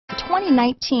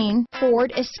2019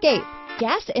 Ford Escape.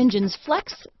 Gas engines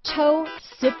flex, tow,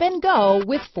 sip and go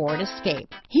with Ford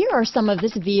Escape. Here are some of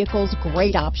this vehicle's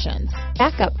great options: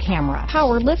 backup camera,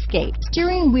 power liftgate,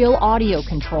 steering wheel audio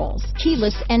controls,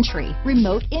 keyless entry,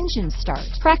 remote engine start,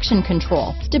 traction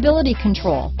control, stability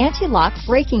control, anti-lock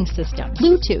braking system,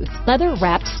 Bluetooth, leather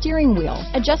wrapped steering wheel,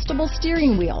 adjustable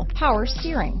steering wheel, power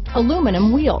steering,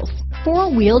 aluminum wheels,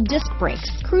 four-wheel disc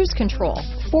brakes, cruise control,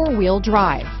 four-wheel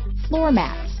drive, floor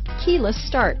mats, keyless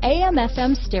start,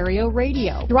 AM/FM stereo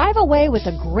radio. Drive away with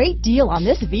a great deal on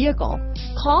this vehicle.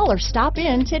 Call or stop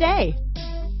in today.